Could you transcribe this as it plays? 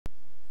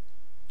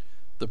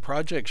The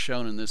project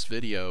shown in this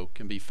video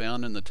can be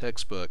found in the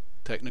textbook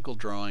Technical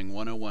Drawing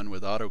 101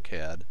 with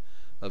AutoCAD,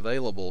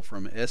 available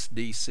from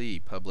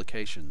SDC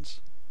Publications.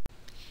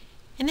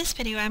 In this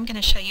video I'm going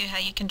to show you how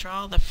you can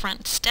draw the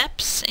front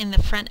steps in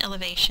the front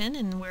elevation,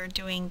 and we're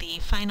doing the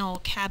final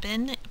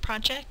cabin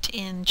project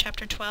in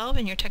chapter 12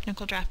 in your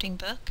technical drafting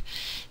book.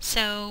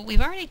 So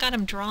we've already got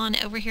them drawn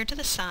over here to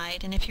the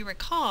side, and if you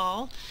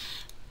recall,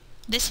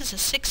 this is a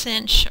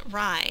 6-inch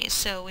rise,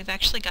 so we've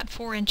actually got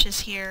 4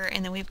 inches here,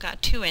 and then we've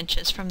got 2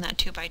 inches from that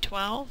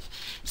 2x12,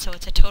 so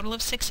it's a total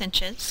of 6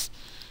 inches.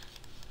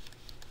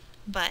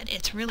 But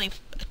it's really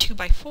a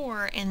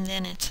 2x4, and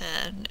then it's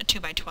a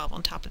 2x12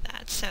 on top of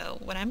that. So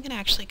what I'm going to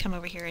actually come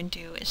over here and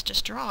do is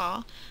just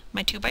draw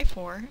my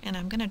 2x4, and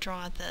I'm going to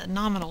draw the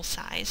nominal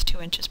size, 2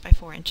 inches by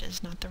 4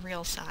 inches, not the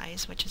real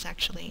size, which is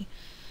actually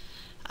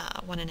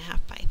 1.5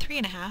 by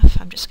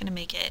 3.5. I'm just going to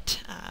make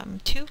it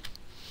 2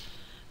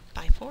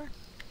 by 4,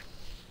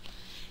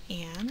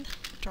 and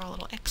draw a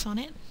little X on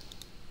it.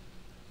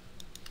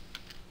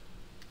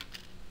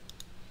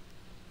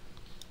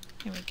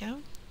 There we go.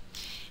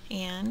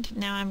 And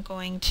now I'm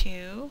going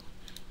to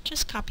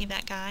just copy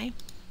that guy.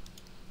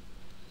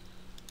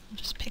 I'll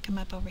just pick him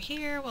up over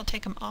here. We'll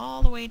take him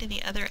all the way to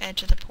the other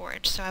edge of the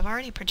porch. So I've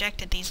already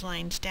projected these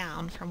lines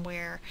down from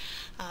where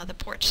the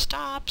porch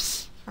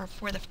stops, or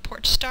where the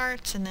porch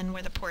starts, and then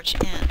where the porch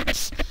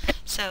ends.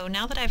 So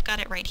now that I've got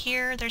it right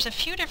here, there's a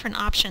few different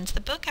options. The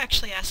book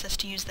actually asks us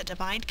to use the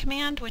divide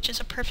command, which is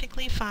a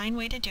perfectly fine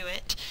way to do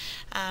it.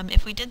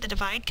 If we did the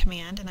divide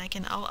command, and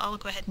I'll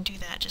go ahead and do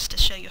that just to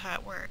show you how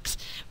it works.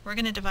 We're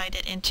going to divide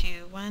it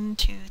into 1,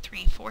 2,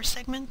 3, 4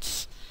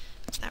 segments.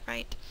 Is that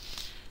right?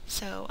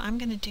 So I'm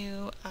going to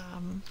do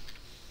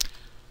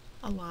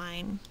a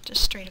line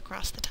just straight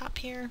across the top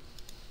here,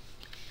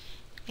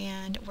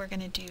 and we're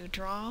going to do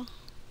draw,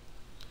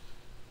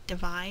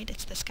 divide,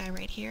 it's this guy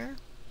right here,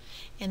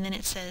 and then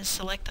it says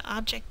select the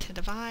object to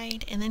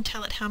divide, and then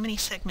tell it how many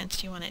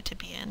segments you want it to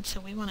be in.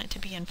 So we want it to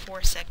be in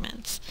 4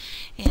 segments.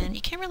 And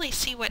you can't really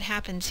see what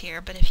happens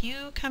here, but if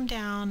you come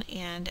down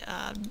and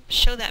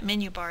show that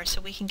menu bar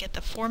so we can get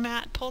the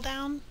format pull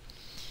down,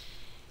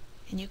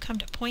 and you come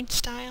to point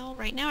style,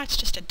 right now it's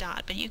just a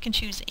dot, but you can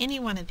choose any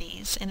one of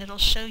these and it'll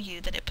show you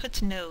that it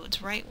puts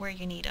nodes right where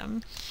you need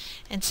them.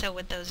 And so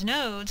with those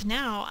nodes,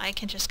 now I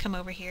can just come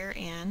over here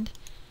and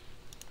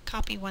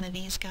copy one of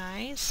these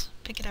guys,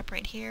 pick it up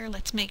right here.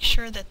 Let's make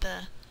sure that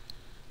the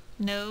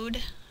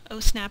node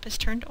OSnap is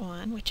turned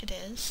on, which it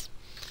is.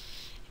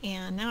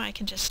 And now I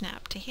can just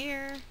snap to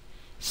here,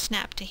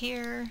 snap to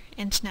here,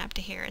 and snap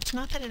to here. It's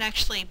not that it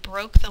actually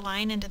broke the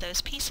line into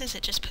those pieces,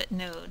 it just put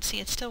nodes. See,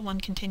 it's still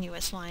one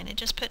continuous line. It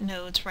just put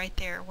nodes right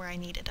there where I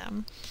needed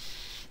them.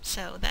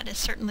 So that is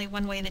certainly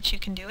one way that you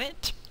can do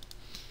it.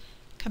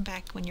 Come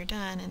back when you're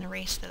done and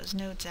erase those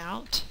nodes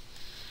out.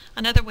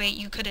 Another way,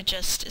 you could have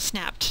just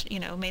snapped,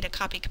 made a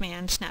copy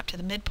command, snap to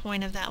the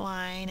midpoint of that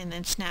line, and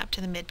then snap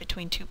to the mid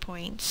between 2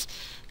 points.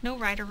 No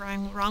right or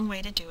wrong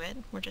way to do it.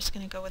 We're just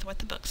going to go with what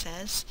the book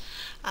says.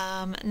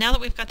 Now that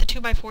we've got the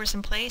 2x4s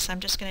in place, I'm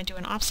just going to do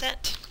an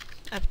offset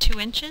of 2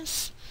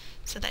 inches.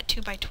 So that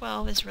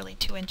 2x12 is really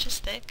 2 inches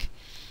thick.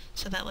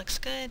 So that looks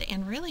good.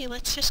 And really,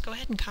 let's just go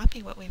ahead and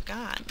copy what we've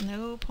got.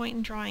 No point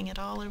in drawing it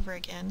all over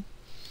again.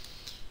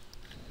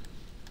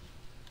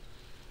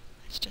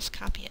 Let's just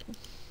copy it.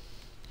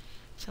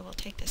 So we'll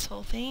take this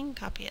whole thing,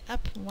 copy it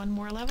up one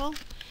more level,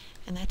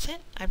 and that's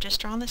it. I've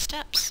just drawn the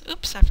steps.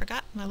 Oops, I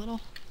forgot my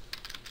little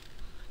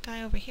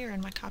guy over here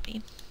in my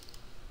copy.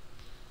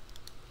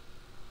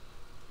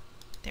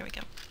 There we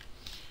go.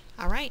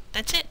 Alright,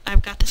 that's it.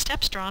 I've got the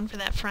steps drawn for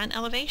that front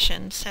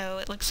elevation, so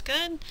it looks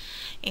good,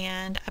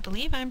 and I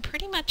believe I'm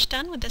pretty much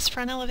done with this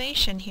front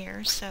elevation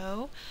here.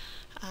 So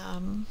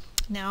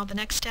now the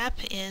next step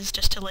is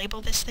just to label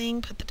this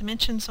thing, put the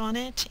dimensions on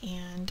it,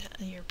 and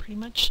you're pretty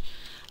much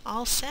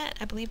all set.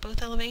 I believe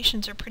both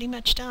elevations are pretty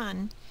much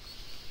done.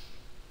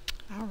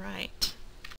 All right.